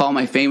I now call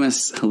my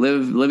famous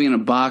living in a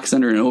box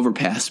under an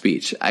overpass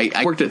speech.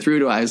 I worked it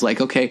through I was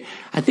like, okay,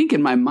 I think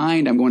in my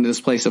mind, I'm going to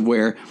this place of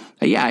where,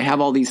 I have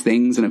all these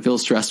things and it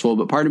feels stressful.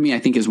 But part of me, I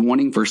think, is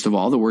wanting, first of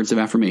all, the words of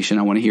affirmation.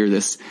 I want to hear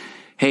this,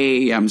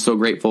 hey, I'm so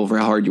grateful for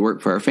how hard you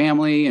work for our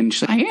family. And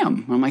she's like, I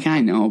am. I'm like,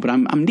 I know, but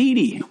I'm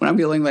needy. When I'm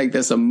feeling like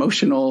this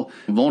emotional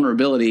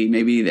vulnerability,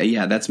 maybe,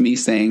 that's me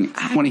saying,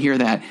 I want to hear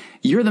that.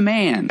 You're the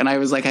man. And I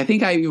was like, I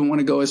think I even want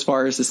to go as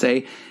far as to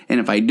say,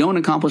 and if I don't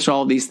accomplish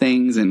all of these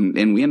things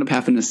and we end up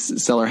having to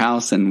sell our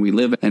house and we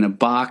live in a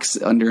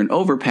box under an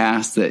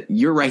overpass, that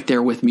you're right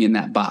there with me in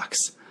that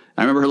box.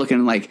 I remember her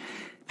looking like,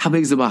 how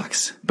big is the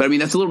box? But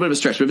that's a little bit of a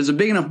stretch. But if it's a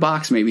big enough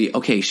box, maybe,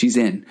 okay, she's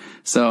in.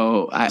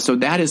 So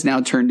that has now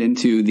turned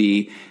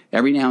into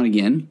every now and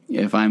again,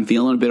 if I'm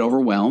feeling a bit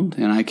overwhelmed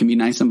and I can be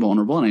nice and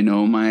vulnerable and I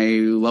know my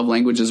love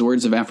language is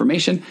words of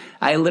affirmation,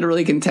 I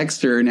literally can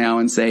text her now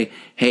and say,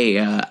 hey,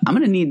 I'm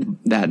going to need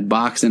that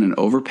box in an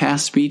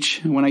overpass speech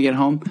when I get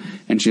home.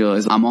 And she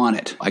goes, I'm on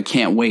it. I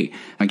can't wait.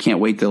 I can't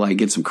wait to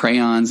get some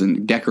crayons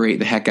and decorate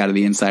the heck out of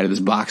the inside of this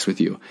box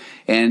with you.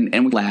 And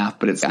we laugh,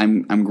 but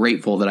I'm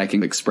grateful that I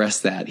can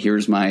express that.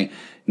 Here's my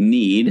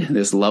need,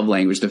 this love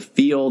language, to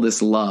feel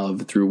this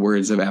love through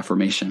words of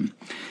affirmation.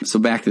 So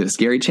back to this.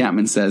 Gary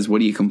Chapman says, what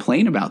do you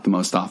complain about the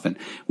most often?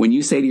 When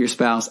you say to your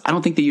spouse, I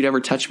don't think that you'd ever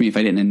touch me if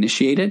I didn't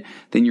initiate it,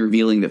 then you're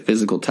revealing that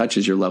physical touch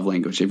is your love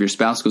language. If your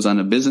spouse goes on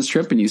a business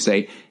trip and you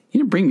say, you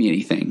didn't bring me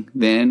anything,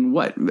 then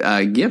what?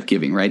 Gift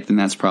giving, right? Then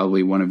that's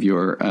probably one of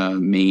your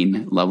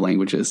main love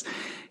languages.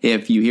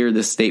 If you hear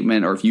this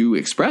statement or if you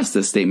express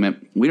this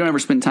statement, we don't ever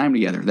spend time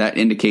together. That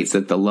indicates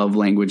that the love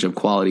language of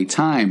quality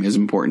time is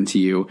important to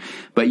you,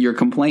 but your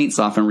complaints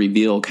often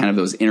reveal kind of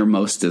those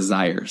innermost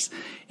desires.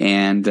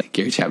 And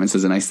Gary Chapman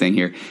says a nice thing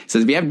here. He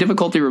says, if you have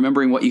difficulty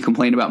remembering what you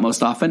complain about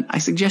most often, I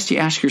suggest you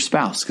ask your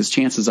spouse because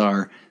chances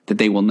are that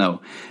they will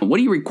know. What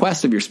do you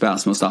request of your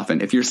spouse most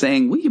often? If you're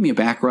saying, will you give me a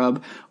back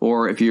rub?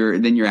 Or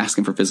then you're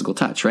asking for physical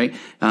touch, right?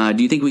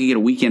 Do you think we could get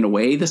a weekend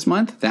away this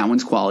month? That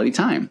one's quality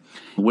time.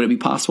 Would it be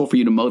possible for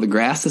you to mow the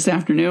grass this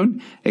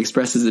afternoon?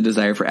 Expresses a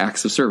desire for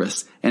acts of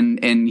service.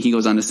 And he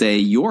goes on to say,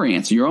 your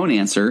own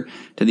answer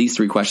to these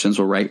three questions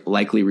will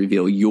likely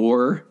reveal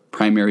your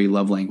primary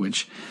love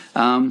language.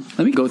 Let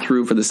me go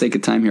through, for the sake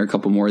of time here, a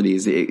couple more of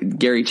these.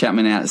 Gary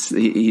Chapman asks,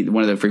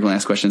 one of the frequently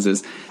asked questions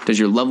is, does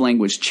your love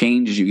language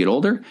change as you get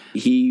older?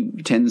 He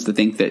tends to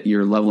think that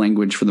your love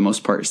language, for the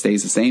most part,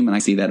 stays the same, and I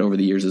see that over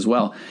the years as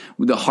well.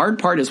 The hard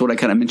part is what I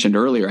kind of mentioned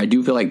earlier. I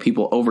do feel like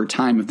people over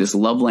time, if this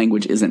love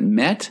language isn't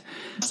met,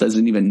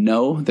 doesn't even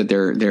know that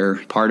they're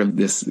part of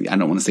this, I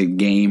don't want to say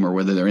game, or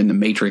whether they're in the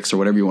matrix or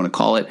whatever you want to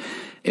call it.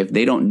 If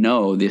they don't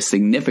know the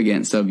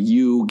significance of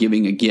you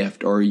giving a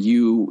gift or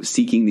you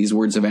seeking these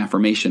words of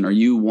affirmation or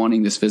you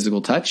wanting this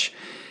physical touch,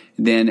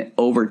 then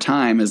over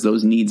time, as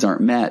those needs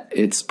aren't met,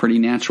 it's pretty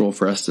natural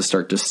for us to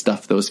start to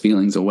stuff those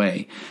feelings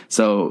away.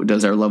 So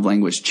does our love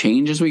language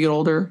change as we get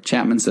older?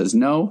 Chapman says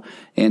no.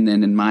 And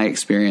then in my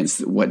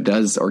experience, what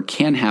does or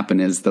can happen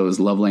is those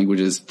love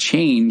languages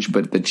change,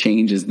 but the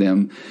change is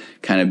them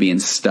kind of being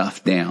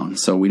stuffed down.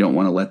 So we don't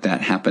want to let that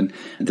happen.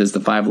 Does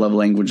the 5 love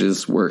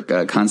languages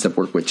concept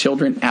work with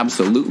children?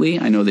 Absolutely.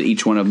 I know that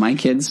each one of my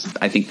kids,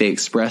 I think they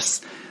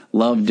express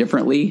love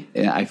differently.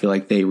 I feel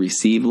like they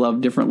receive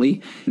love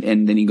differently.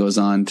 And then he goes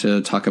on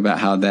to talk about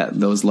how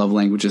those love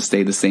languages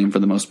stay the same for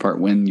the most part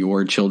when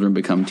your children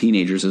become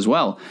teenagers as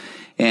well.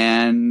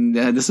 And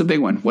this is a big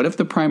one. What if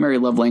the primary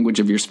love language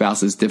of your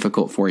spouse is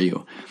difficult for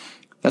you?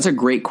 That's a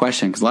great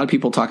question, because a lot of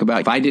people talk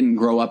about, if I didn't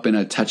grow up in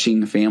a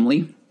touching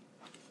family,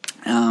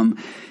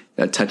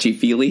 a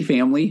touchy-feely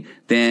family,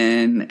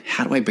 then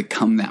how do I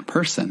become that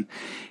person?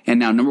 And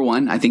now, number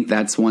one, I think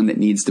that's one that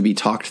needs to be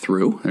talked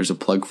through. There's a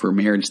plug for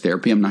marriage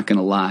therapy, I'm not going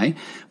to lie.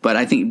 But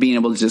I think being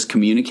able to just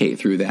communicate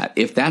through that.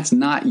 If that's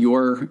not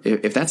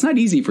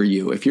easy for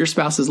you, if your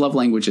spouse's love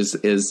language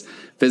is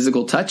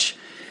physical touch,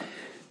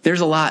 there's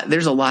a lot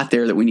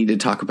there that we need to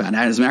talk about.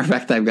 As a matter of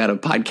fact, I've got a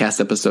podcast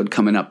episode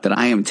coming up that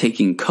I am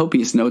taking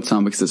copious notes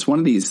on, because it's one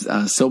of these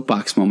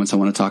soapbox moments I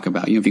want to talk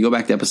about. If you go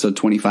back to episode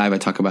 25, I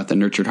talk about the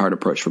nurtured heart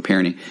approach for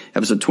parenting.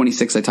 Episode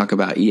 26, I talk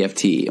about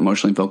EFT,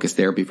 emotionally focused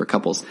therapy for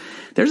couples.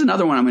 There's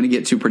another one I'm going to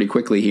get to pretty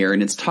quickly here,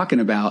 and it's talking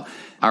about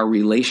our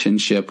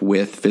relationship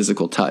with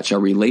physical touch, our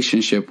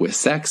relationship with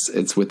sex.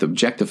 It's with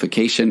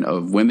objectification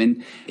of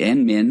women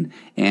and men.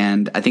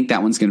 And I think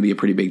that one's going to be a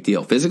pretty big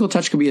deal. Physical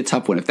touch can be a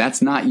tough one. If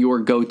that's not your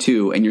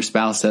go-to and your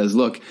spouse says,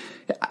 look,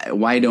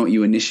 why don't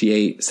you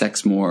initiate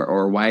sex more?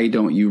 Or why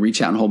don't you reach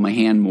out and hold my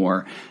hand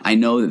more? I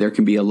know that there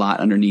can be a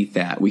lot underneath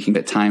that.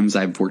 At times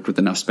I've worked with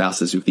enough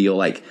spouses who feel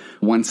like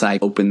once I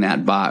open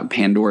that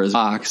Pandora's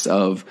box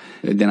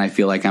then I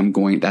feel like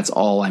that's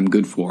all I'm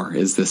good for,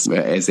 is this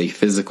as a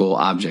physical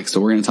object. So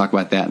we're going to talk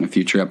about that in a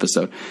future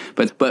episode.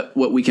 But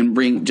what we can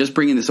bringing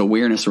this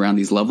awareness around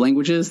these love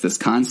languages, this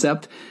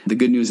concept, the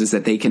good news is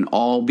that they can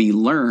all be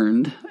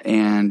learned.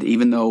 And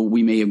even though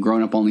we may have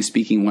grown up only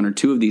speaking one or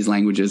two of these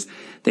languages,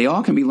 they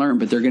all can be learned,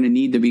 but they're going to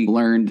need to be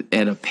learned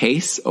at a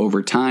pace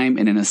over time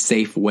and in a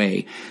safe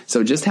way.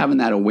 So just having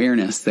that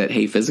awareness that,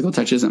 hey, physical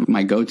touch isn't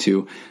my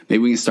go-to.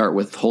 Maybe we can start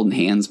with holding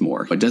hands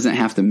more. It doesn't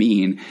have to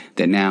mean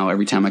that now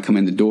every time I come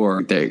in the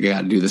door, they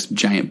got to do this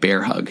giant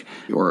bear hug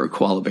or a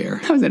koala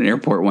bear. I was at an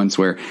airport once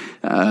where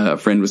a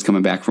friend was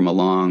coming back from a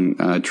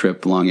long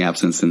trip, long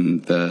absence,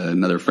 and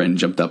another friend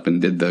jumped up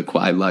and did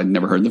I'd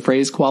never heard the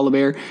phrase koala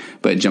bear,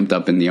 but jumped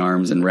up in the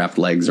arms and wrapped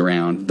legs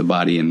around the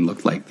body and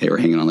looked like they were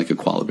hanging on like a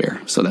koala bear.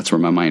 So that's where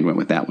my mind went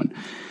with that one.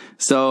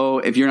 So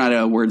if you're not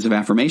a words of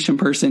affirmation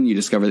person, you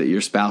discover that your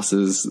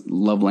spouse's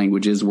love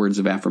language is words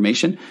of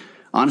affirmation.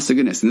 Honest to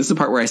goodness. And this is the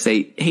part where I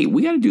say, hey,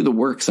 we got to do the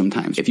work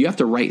sometimes. If you have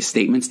to write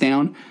statements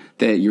down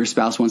that your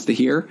spouse wants to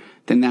hear,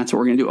 then that's what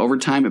we're going to do. Over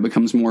time, it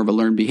becomes more of a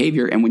learned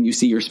behavior. And when you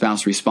see your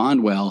spouse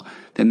respond well,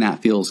 then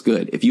that feels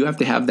good. If you have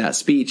to have that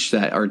speech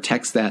or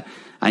text that,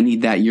 I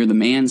need that you're the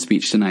man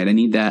speech tonight, I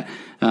need that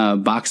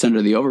box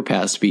under the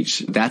overpass speech,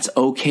 that's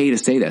okay to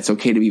say that. It's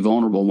okay to be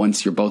vulnerable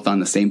once you're both on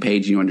the same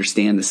page and you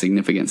understand the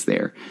significance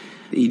there.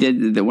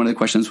 One of the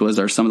questions was,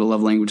 are some of the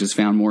love languages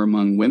found more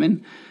among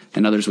women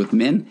and others with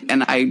men?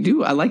 And I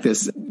like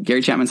this.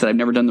 Gary Chapman said, I've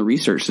never done the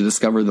research to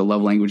discover the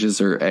love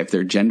languages or if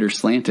they're gender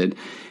slanted.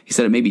 He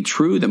said it may be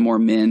true that more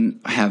men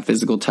have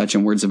physical touch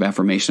and words of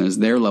affirmation as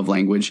their love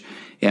language,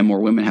 and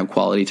more women have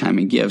quality time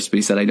and gifts. But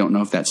he said, I don't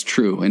know if that's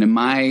true. And in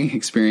my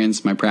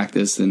experience, my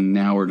practice, and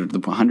now we're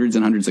the hundreds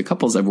and hundreds of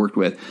couples I've worked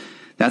with,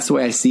 that's the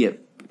way I see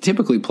it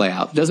typically play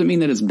out. Doesn't mean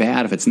that it's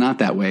bad if it's not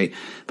that way,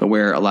 but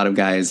where a lot of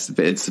guys,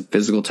 it's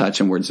physical touch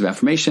and words of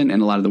affirmation,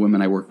 and a lot of the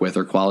women I work with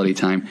are quality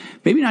time.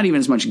 Maybe not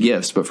even as much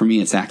gifts, but for me,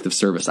 it's active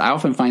service. I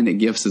often find that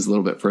gifts is a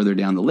little bit further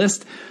down the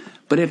list,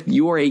 but if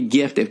you're a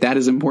gift, if that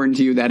is important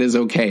to you, that is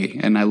okay.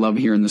 And I love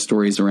hearing the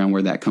stories around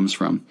where that comes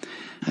from.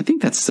 I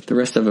think that's the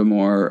rest of them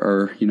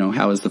why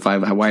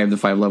have the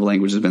 5 love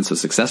languages been so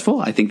successful?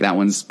 I think that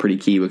one's pretty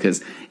key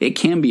because it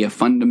can be a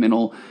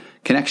fundamental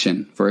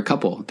connection for a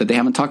couple that they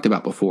haven't talked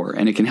about before.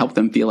 And it can help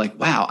them feel like,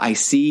 wow,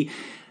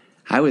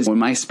 when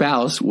my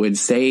spouse would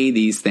say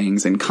these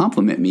things and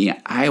compliment me,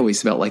 I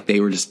always felt like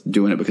they were just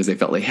doing it because they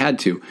felt they had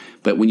to.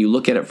 But when you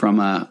look at it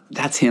from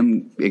that's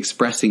him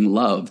expressing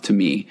love to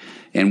me.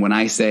 And when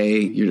I say,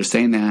 you're just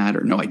saying that,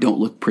 or no, I don't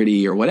look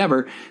pretty or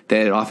whatever,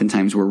 that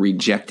oftentimes we're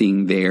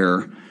rejecting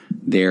their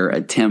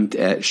attempt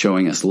at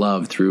showing us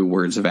love through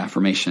words of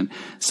affirmation.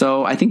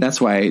 So I think that's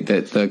why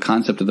the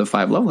concept of the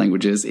 5 love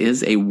languages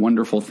is a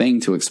wonderful thing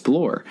to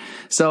explore.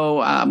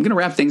 So I'm going to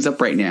wrap things up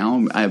right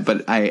now,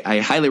 but I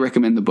highly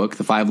recommend the book,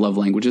 The 5 Love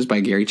Languages by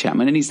Gary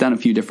Chapman, and he's done a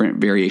few different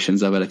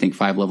variations of it. I think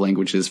 5 love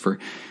languages for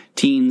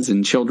teens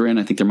and children.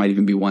 I think there might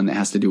even be one that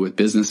has to do with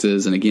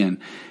businesses. And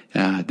again,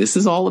 this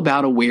is all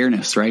about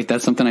awareness, right?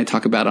 That's something I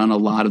talk about on a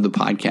lot of the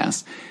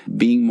podcasts.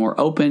 Being more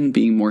open,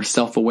 being more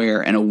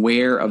self-aware and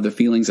aware of the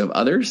feelings of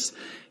others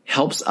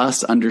helps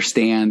us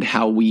understand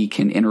how we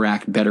can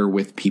interact better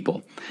with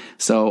people.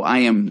 So I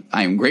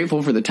am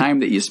grateful for the time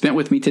that you spent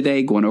with me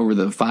today going over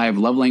the 5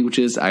 love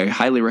languages. I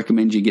highly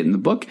recommend you getting the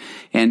book.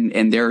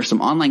 And there are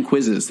some online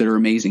quizzes that are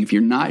amazing. If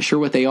you're not sure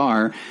what they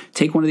are,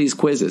 take one of these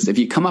quizzes. If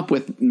you come up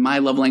with my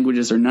love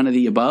languages or none of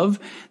the above,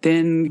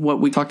 then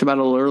what we talked about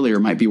a little earlier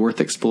might be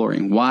worth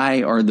exploring.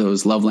 Why are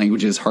those love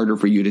languages harder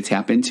for you to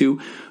tap into?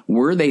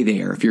 Were they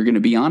there? If you're going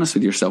to be honest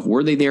with yourself,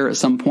 were they there at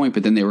some point,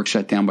 but then they were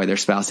shut down by their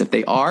spouse? If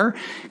they are,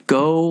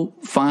 Go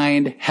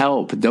find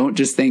help. Don't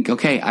just think,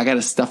 okay, I got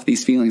to stuff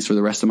these feelings for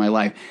the rest of my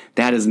life.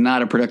 That is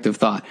not a productive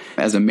thought.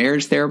 As a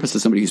marriage therapist,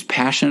 as somebody who's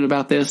passionate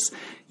about this,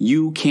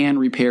 you can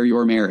repair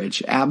your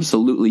marriage.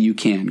 Absolutely, you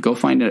can. Go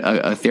find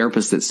a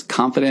therapist that's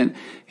confident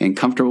and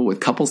comfortable with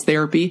couples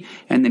therapy,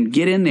 and then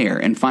get in there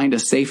and find a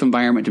safe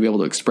environment to be able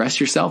to express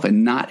yourself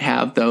and not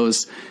have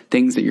those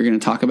things that you're going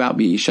to talk about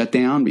be shut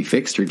down, be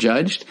fixed or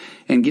judged,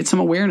 and get some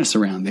awareness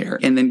around there.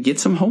 And then get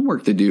some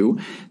homework to do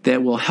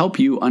that will help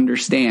you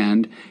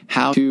understand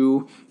how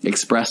to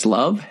express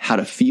love, how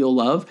to feel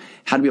love,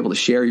 how to be able to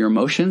share your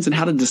emotions, and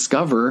how to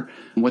discover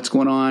what's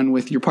going on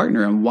with your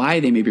partner and why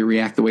they maybe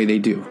react the way they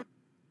do.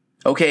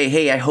 Okay,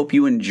 hey, I hope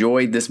you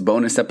enjoyed this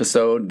bonus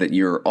episode, that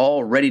you're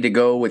all ready to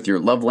go with your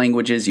love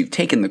languages. You've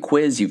taken the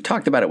quiz, you've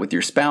talked about it with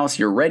your spouse,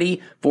 you're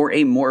ready for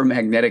a more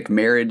magnetic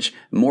marriage,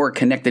 more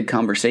connected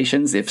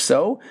conversations. If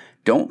so,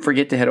 don't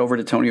forget to head over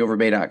to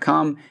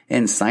TonyOverbay.com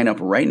and sign up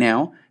right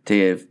now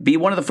to be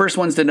one of the first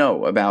ones to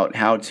know about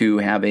how to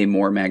have a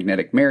more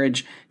magnetic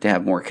marriage, to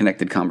have more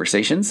connected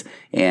conversations.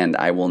 And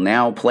I will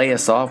now play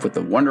us off with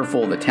the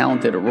wonderful, the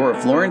talented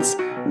Aurora Florence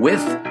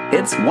with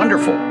It's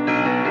Wonderful.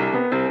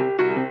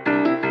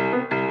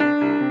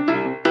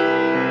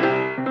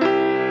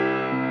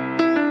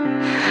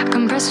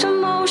 Compressed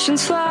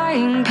emotions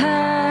flying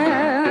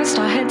past,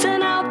 our heads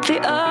and out the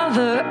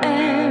other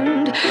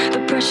end.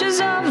 The pressures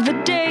of the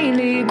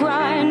daily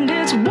grind,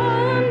 it's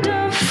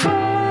wonderful.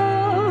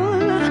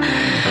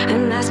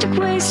 Elastic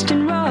waste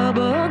and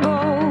rubber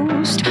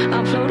ghost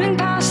are floating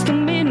past the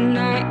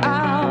midnight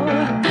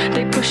hour.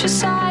 They push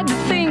aside the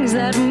things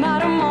that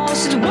matter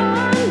most. It's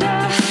wonderful.